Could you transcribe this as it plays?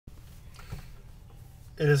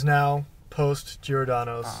It is now post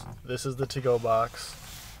Giordano's. This is the to-go box,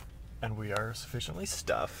 and we are sufficiently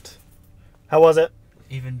stuffed. How was it?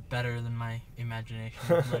 Even better than my imagination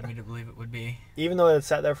led me to believe it would be. Even though it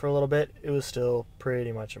sat there for a little bit, it was still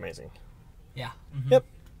pretty much amazing. Yeah. Mm-hmm. Yep.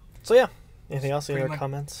 So yeah, anything else? Any other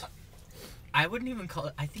comments? I wouldn't even call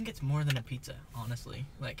it. I think it's more than a pizza, honestly.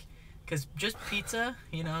 Like, because just pizza,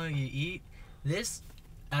 you know, you eat this.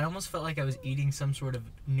 I almost felt like I was eating some sort of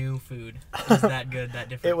new food. It was that good, that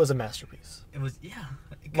different. It was a masterpiece. It was, yeah.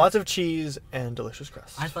 Lots of cheese and delicious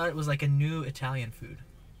crust. I thought it was like a new Italian food,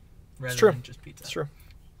 rather true. than just pizza. It's true.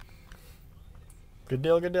 Good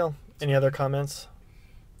deal, good deal. Any other comments?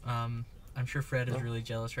 I'm sure Fred is really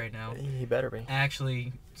jealous right now. He better be. I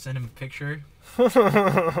actually sent him a picture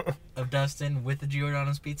of Dustin with the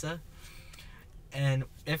Giordano's pizza. And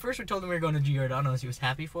at first we told him we were going to Giordano's. He was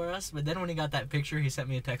happy for us. But then when he got that picture, he sent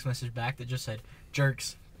me a text message back that just said,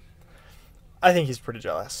 jerks. I think he's pretty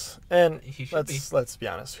jealous. And He should let's be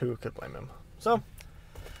honest, who could blame him? So,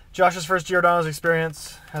 Josh's first Giordano's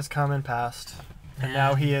experience has come and passed. And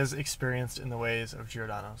now he is experienced in the ways of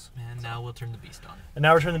Giordano's. And now we'll turn the beast on. And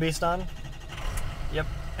now we're turning the beast on. Yep.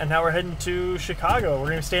 And now we're heading to Chicago. We're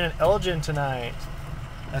going to be staying in Elgin tonight.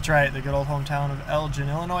 That's right, the good old hometown of Elgin,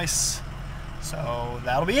 Illinois. So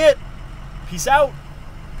that'll be it. Peace out.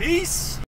 Peace.